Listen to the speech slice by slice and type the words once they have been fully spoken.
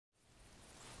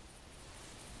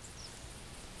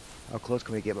How close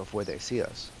can we get before they see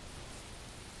us?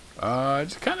 It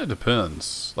just kind of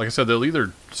depends. Like I said, they'll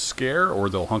either scare or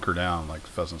they'll hunker down, like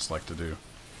pheasants like to do.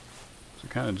 So it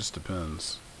kind of just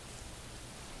depends.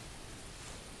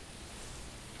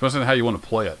 Depends on how you want to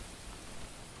play it.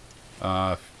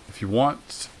 If you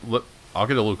want, I'll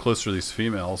get a little closer to these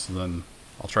females, and then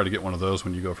I'll try to get one of those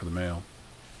when you go for the male.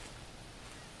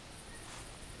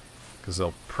 Because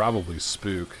they'll probably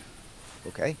spook.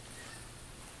 Okay.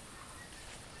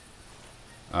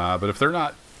 But if they're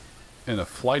not in a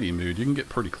flighty mood, you can get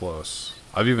pretty close.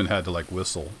 I've even had to like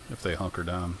whistle if they hunker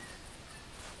down.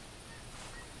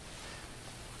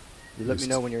 You let me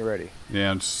know when you're ready.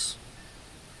 Yeah, I'm just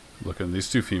looking. These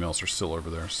two females are still over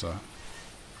there, so.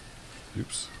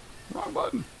 Oops. Wrong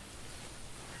button.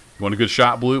 You want a good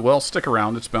shot, Blue? Well, stick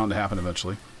around. It's bound to happen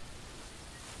eventually.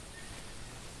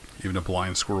 Even a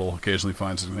blind squirrel occasionally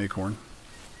finds an acorn.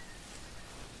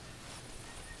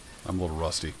 I'm a little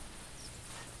rusty.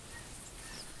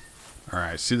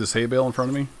 Alright, see this hay bale in front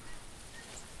of me?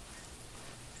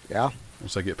 Yeah?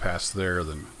 Once I get past there,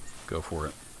 then go for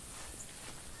it.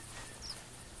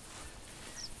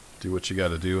 Do what you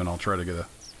gotta do, and I'll try to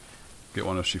get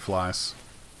one if she flies.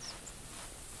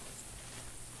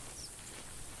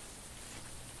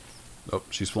 Oh,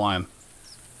 she's flying.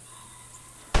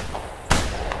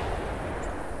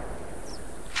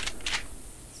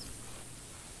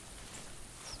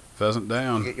 Pheasant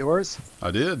down. You get yours?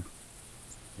 I did.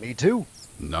 Me too.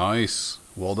 Nice.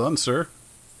 Well done, sir.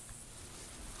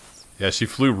 Yeah, she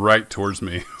flew right towards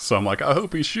me, so I'm like, I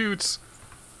hope he shoots.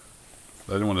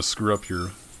 I didn't want to screw up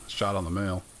your shot on the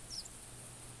male.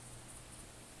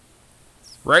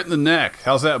 Right in the neck.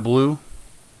 How's that, Blue?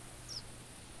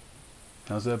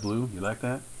 How's that, Blue? You like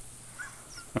that?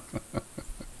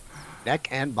 Neck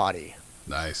and body.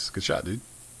 Nice. Good shot, dude.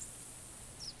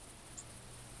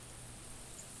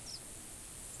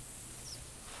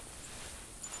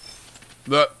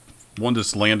 That one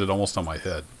just landed almost on my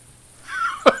head.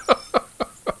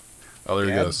 Oh, there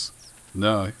he goes.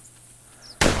 No.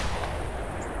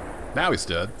 Now he's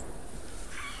dead.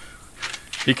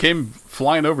 He came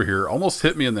flying over here, almost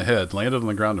hit me in the head, landed on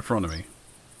the ground in front of me,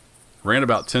 ran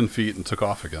about 10 feet and took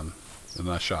off again. And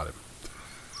then I shot him.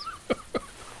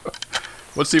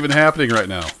 What's even happening right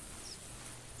now?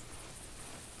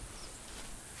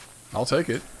 I'll take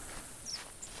it.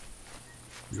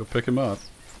 Go pick him up.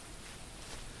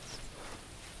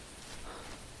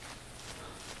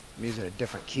 I'm using a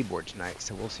different keyboard tonight,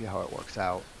 so we'll see how it works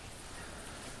out.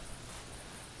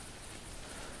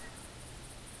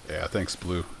 Yeah, thanks,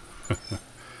 Blue.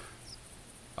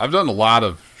 I've done a lot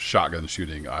of shotgun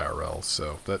shooting IRL,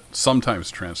 so that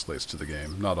sometimes translates to the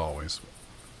game. Not always.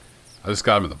 I just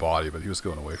got him in the body, but he was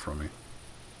going away from me.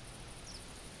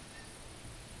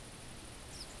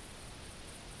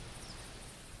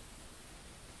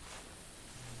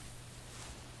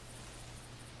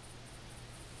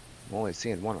 I'm only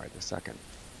seeing one right this second.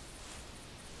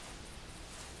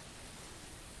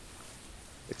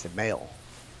 It's a male.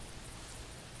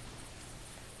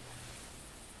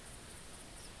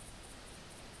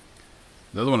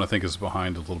 The other one I think is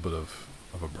behind a little bit of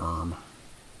a berm.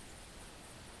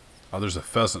 Oh, there's a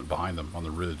pheasant behind them on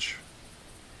the ridge.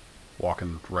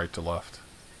 Walking right to left.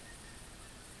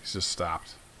 He's just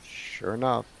stopped. Sure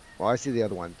enough. Well, I see the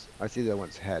other ones. I see the other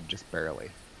one's head, just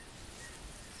barely.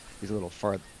 He's a little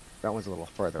farther. That one's a little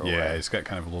further away. Yeah, he's got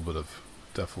kind of a little bit of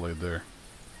defilade there.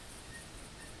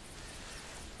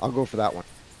 I'll go for that one.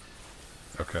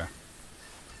 Okay.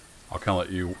 I'll kind of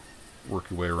let you work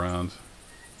your way around.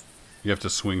 You have to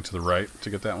swing to the right to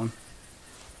get that one.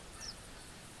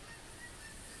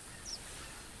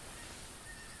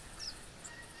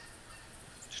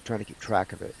 Just trying to keep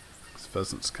track of it. This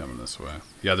pheasant's coming this way.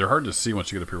 Yeah, they're hard to see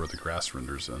once you get up here where the grass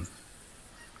renders in.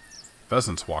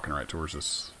 Pheasant's walking right towards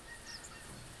us.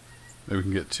 Maybe we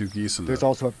can get two geese in There's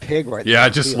also a pig right there. Yeah, I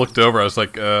just looked over. I was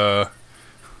like, there's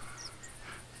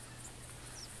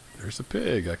a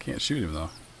pig. I can't shoot him,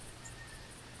 though.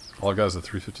 All I got is a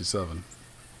 357.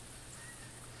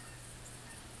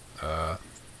 Oh,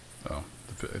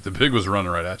 the pig was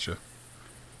running right at you.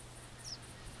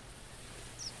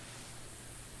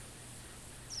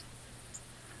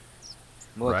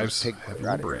 Rives heavy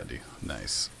with brandy.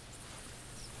 Nice.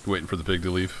 Waiting for the pig to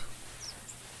leave.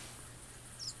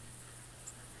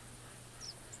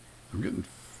 I'm getting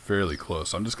fairly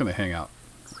close. I'm just going to hang out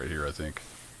right here, I think.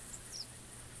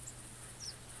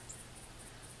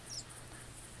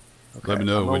 Okay, let me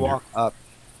know when you walk up,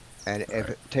 and if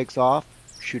it takes off,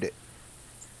 shoot it.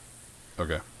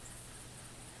 Okay.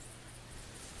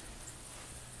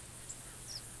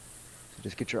 So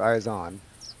just get your eyes on.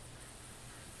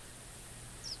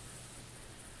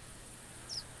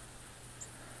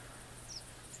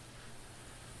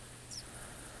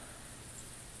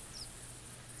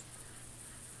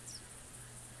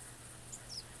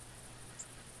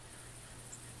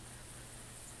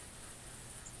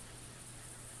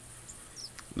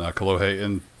 Now, Kalohe,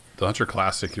 in the Hunter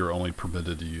Classic, you're only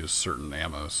permitted to use certain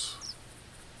ammos.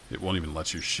 It won't even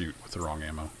let you shoot with the wrong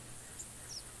ammo.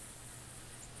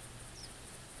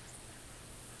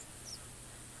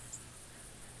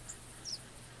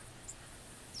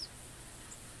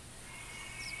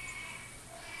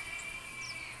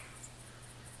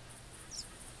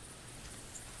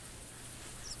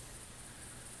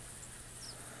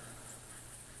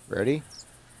 Ready?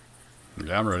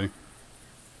 Yeah, I'm ready.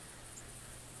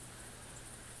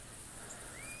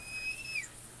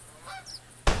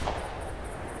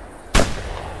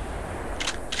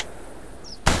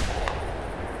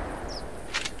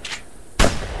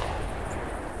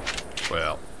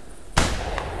 Well,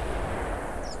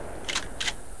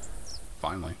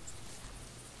 finally.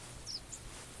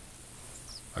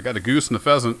 I got a goose and a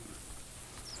pheasant.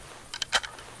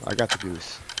 I got the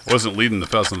goose. Wasn't leading the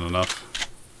pheasant enough.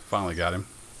 Finally got him.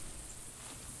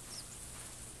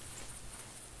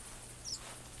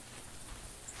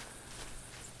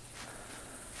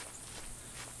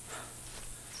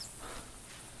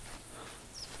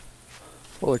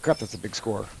 Holy crap, that's a big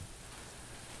score.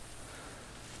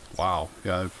 Wow.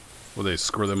 Yeah. Will they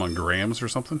score them on grams or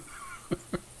something?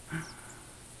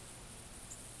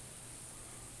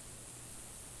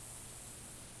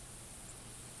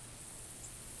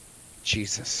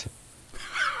 Jesus.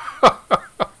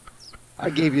 I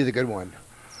gave you the good one.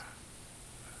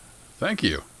 Thank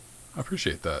you. I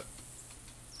appreciate that.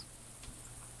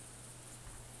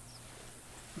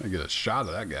 I get a shot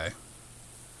of that guy.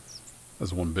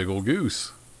 That's one big old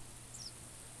goose.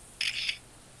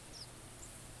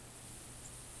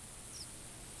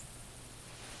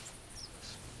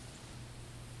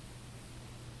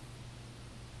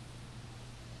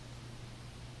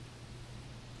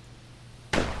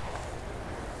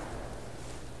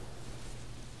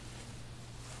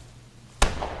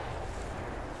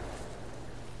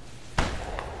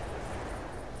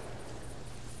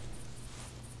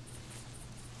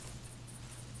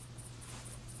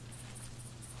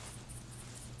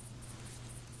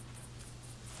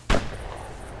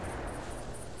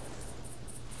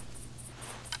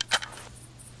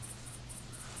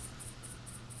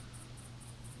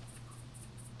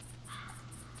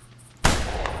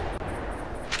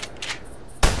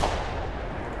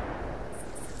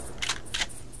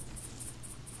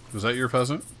 Was that your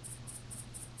pheasant?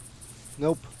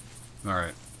 Nope.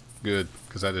 Alright. Good.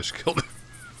 Because I just killed him.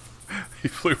 He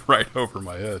flew right over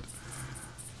my head.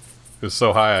 It was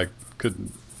so high I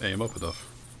couldn't aim up enough.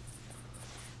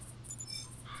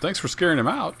 Thanks for scaring him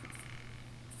out.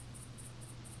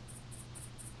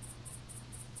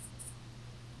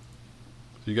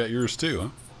 You got yours too, huh?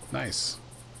 Nice.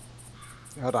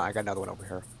 Hold on, I got another one over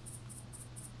here.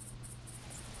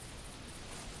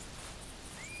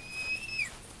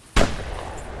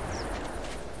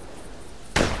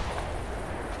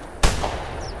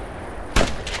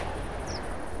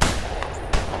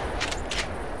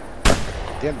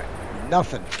 Damn it.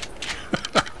 Nothing.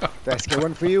 Did I scare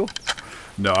one for you?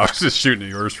 No, I was just shooting at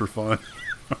yours for fun.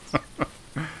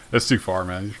 That's too far,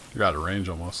 man. You're out of range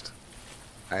almost.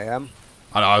 I am?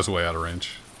 I know, I was way out of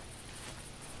range.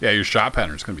 Yeah, your shot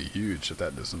pattern's going to be huge at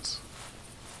that distance.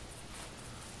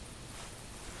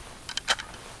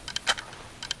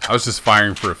 I was just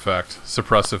firing for effect.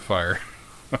 Suppressive fire.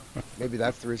 Maybe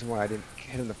that's the reason why I didn't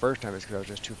hit him the first time, is because I was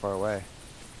just too far away.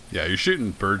 Yeah, you're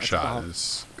shooting birdshot, That's and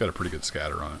it's got a pretty good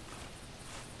scatter on it.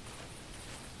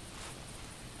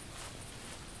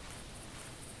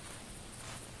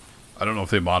 I don't know if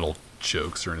they model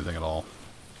chokes or anything at all.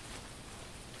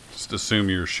 Just assume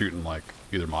you're shooting like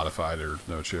either modified or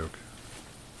no choke.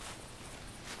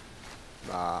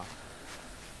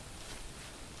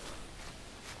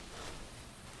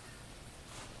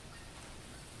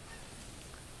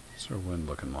 What's our wind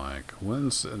looking like?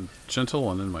 Wind's gentle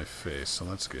and in my face, so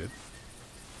that's good.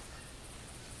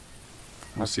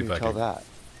 Let's see if I can that?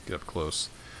 get up close.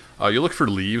 You look for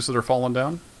leaves that are falling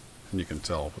down, and you can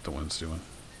tell what the wind's doing.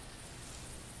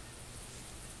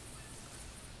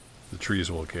 The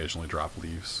trees will occasionally drop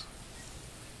leaves.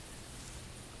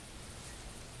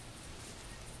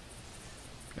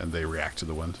 And they react to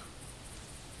the wind.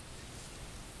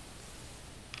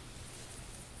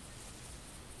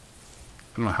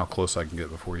 I don't know how close I can get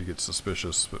before you get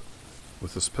suspicious, but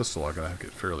with this pistol I gotta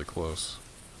get fairly close.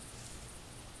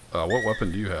 What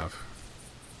weapon do you have?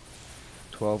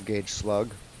 12 gauge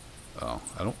slug. Oh,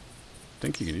 I don't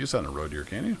think you can use that in a road deer,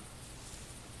 can you?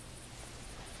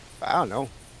 I don't know.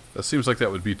 That seems like that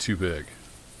would be too big.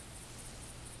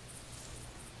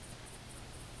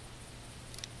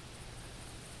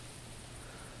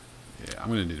 Yeah, I'm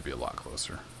gonna need to be a lot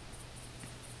closer.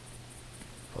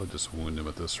 I'll just wound him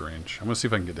at this range. I'm going to see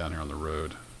if I can get down here on the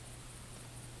road.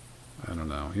 I don't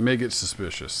know. He may get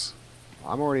suspicious.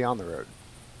 I'm already on the road.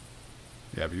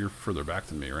 Yeah, but you're further back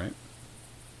than me, right?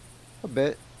 A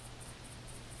bit.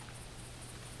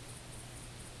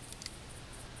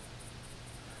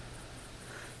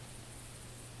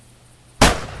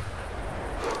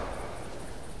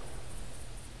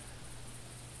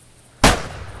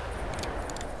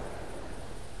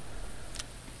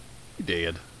 He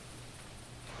dead.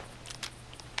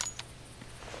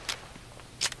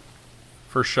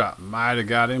 First shot might have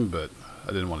got him, but I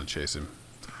didn't want to chase him.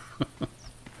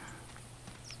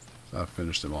 So I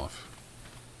finished him off.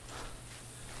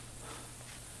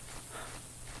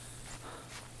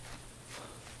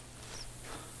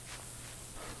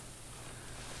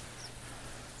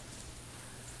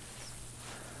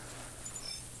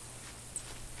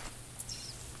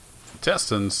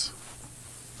 Intestines.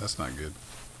 That's not good.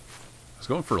 I was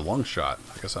going for a lung shot.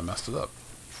 I guess I messed it up.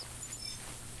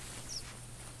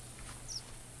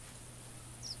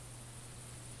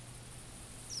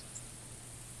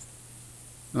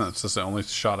 No, it's just the only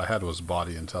shot I had was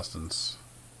body intestines.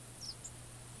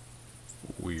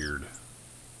 Weird.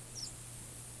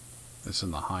 It's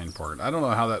in the hind part. I don't know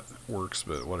how that works,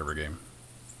 but whatever, game.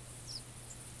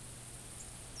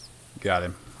 Got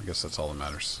him. I guess that's all that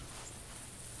matters.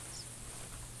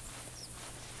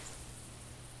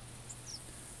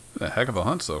 Been a heck of a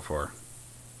hunt so far.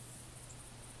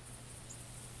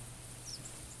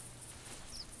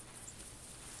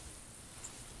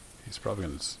 He's probably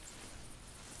gonna...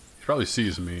 He probably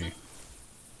sees me.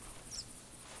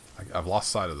 I've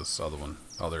lost sight of this other one.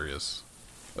 Oh, there he is.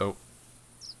 Oh.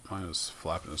 Mine is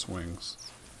flapping his wings.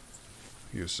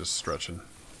 He was just stretching.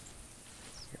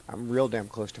 I'm real damn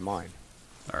close to mine.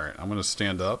 Alright, I'm going to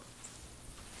stand up.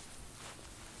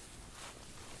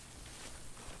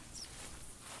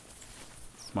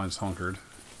 Mine's hunkered.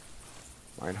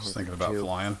 Mine Just hunkered thinking about too.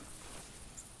 flying.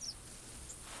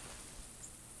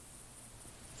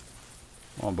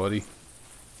 Come on, buddy.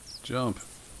 Jump.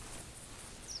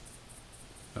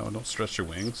 No, don't stretch your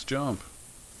wings. Jump.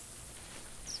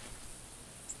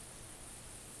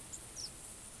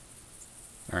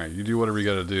 Alright, you do whatever you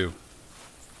gotta do.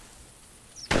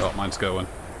 Oh, mine's going.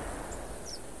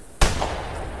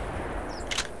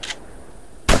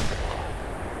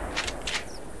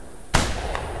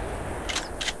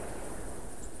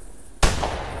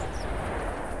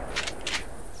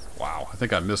 Wow, I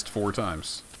think I missed 4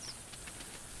 times.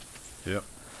 Yep,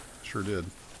 sure did.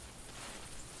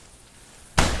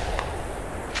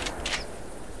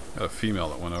 Got a female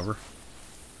that went over.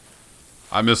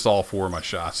 I missed all 4 of my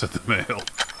shots at the male.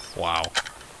 Wow.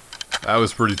 That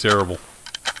was pretty terrible.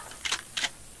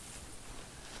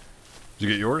 Did you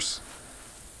get yours?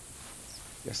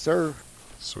 Yes, sir.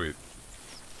 Sweet.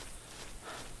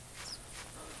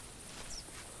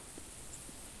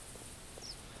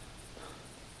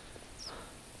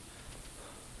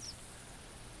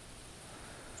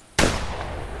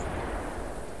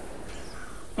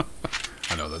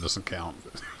 I know that doesn't count.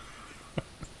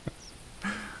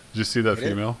 Did you see that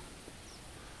female?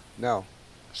 No.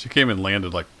 She came and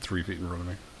landed like 3 feet in front of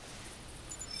me.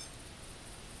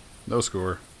 No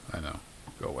score. I know.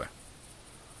 Go away.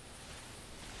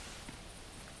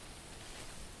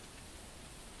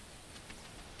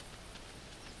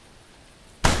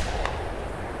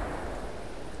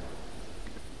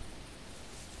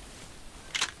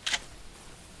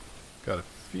 Got a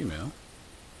female.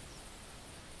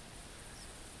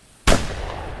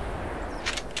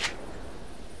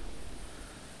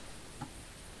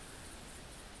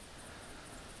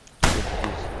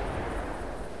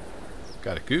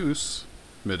 Got a goose.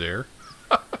 Midair.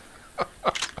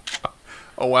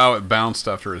 Oh wow, it bounced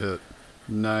after it hit.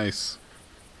 Nice.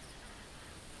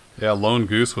 Yeah, lone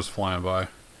goose was flying by. It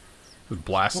was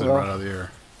blasting right out of the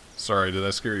air. Sorry, did I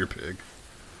scare your pig?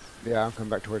 Yeah, I'm coming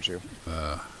back towards you.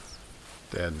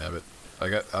 Dad nabbit.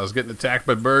 I was getting attacked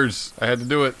by birds. I had to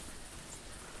do it.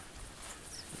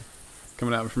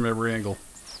 Coming at me from every angle.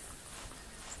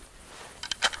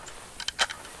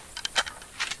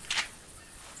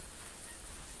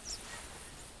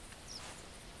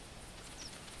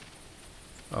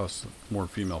 Oh, it's more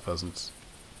female pheasants.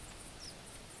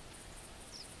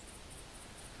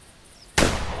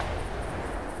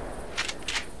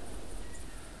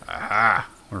 Aha!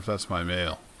 Wonder if that's my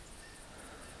male.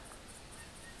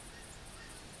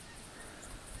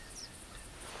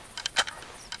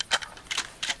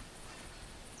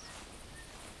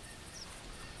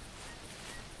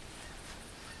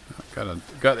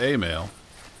 Got a male.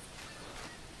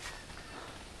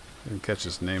 Didn't catch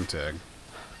his name tag.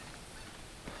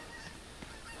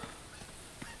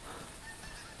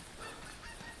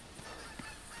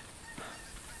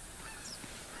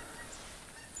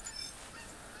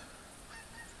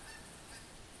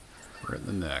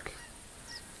 the neck.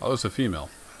 Oh, it's a female.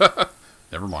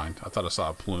 Never mind. I thought I saw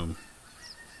a plume.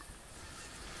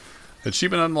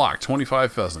 Achievement unlocked.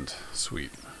 25 pheasant.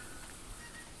 Sweet.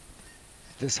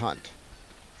 This hunt.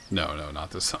 No, no,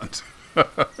 not this hunt.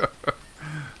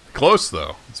 Close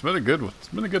though. It's been a good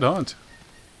hunt.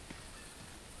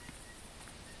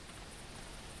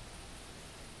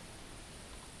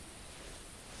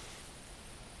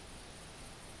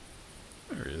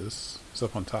 There he is. He's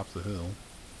up on top of the hill.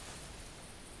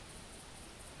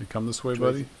 You come this way,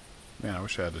 buddy? Man, I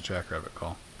wish I had a jackrabbit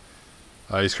call.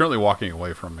 He's currently walking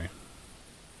away from me.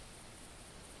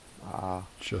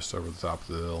 Just over the top of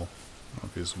the hill. I don't know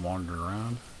if he's wandering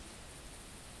around.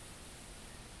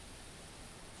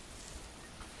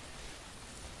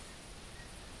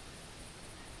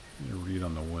 You read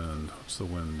on the wind. What's the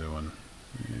wind doing?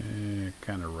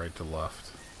 Kind of right to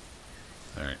left.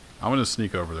 Alright. I'm going to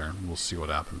sneak over there and we'll see what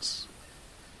happens.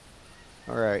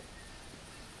 Alright.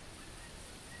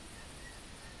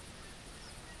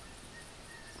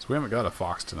 So we haven't got a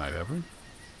fox tonight, have we?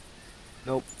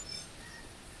 Nope.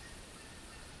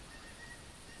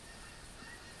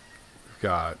 We've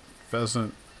got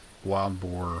pheasant, wild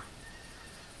boar,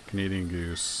 Canadian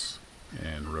goose,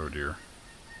 and roe deer.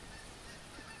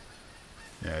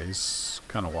 Yeah, he's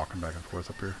kind of walking back and forth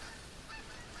up here.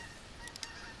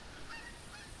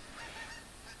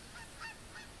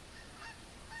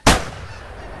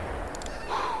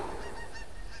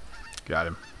 Got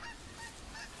him.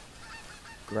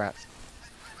 Congrats.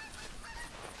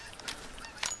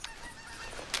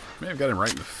 May have got him right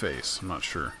in the face. I'm not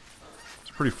sure. It's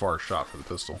a pretty far shot for the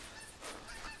pistol.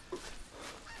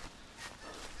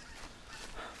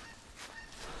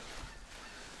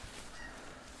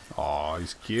 Aw,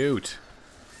 he's cute.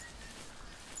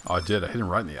 Oh, I did. I hit him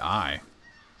right in the eye.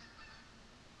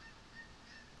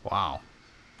 Wow.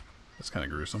 That's kind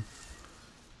of gruesome.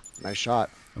 Nice shot.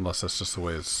 Unless that's just the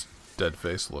way his dead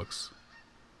face looks.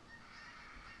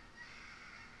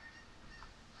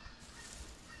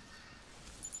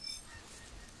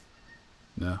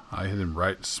 No, I hit him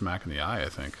right smack in the eye, I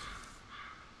think.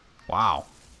 Wow.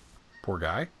 Poor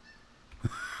guy.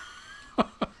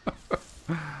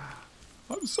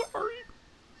 I'm sorry.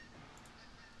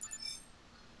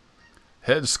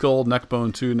 Head, skull, neck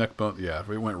bone 2, neck bone. Yeah,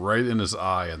 we went right in his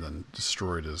eye and then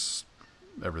destroyed his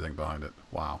everything behind it.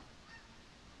 Wow.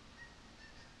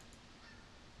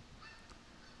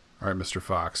 All right, Mr.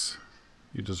 Fox.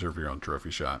 You deserve your own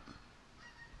trophy shot.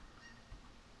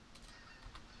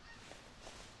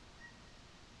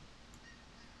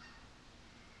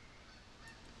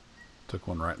 Took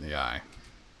one right in the eye.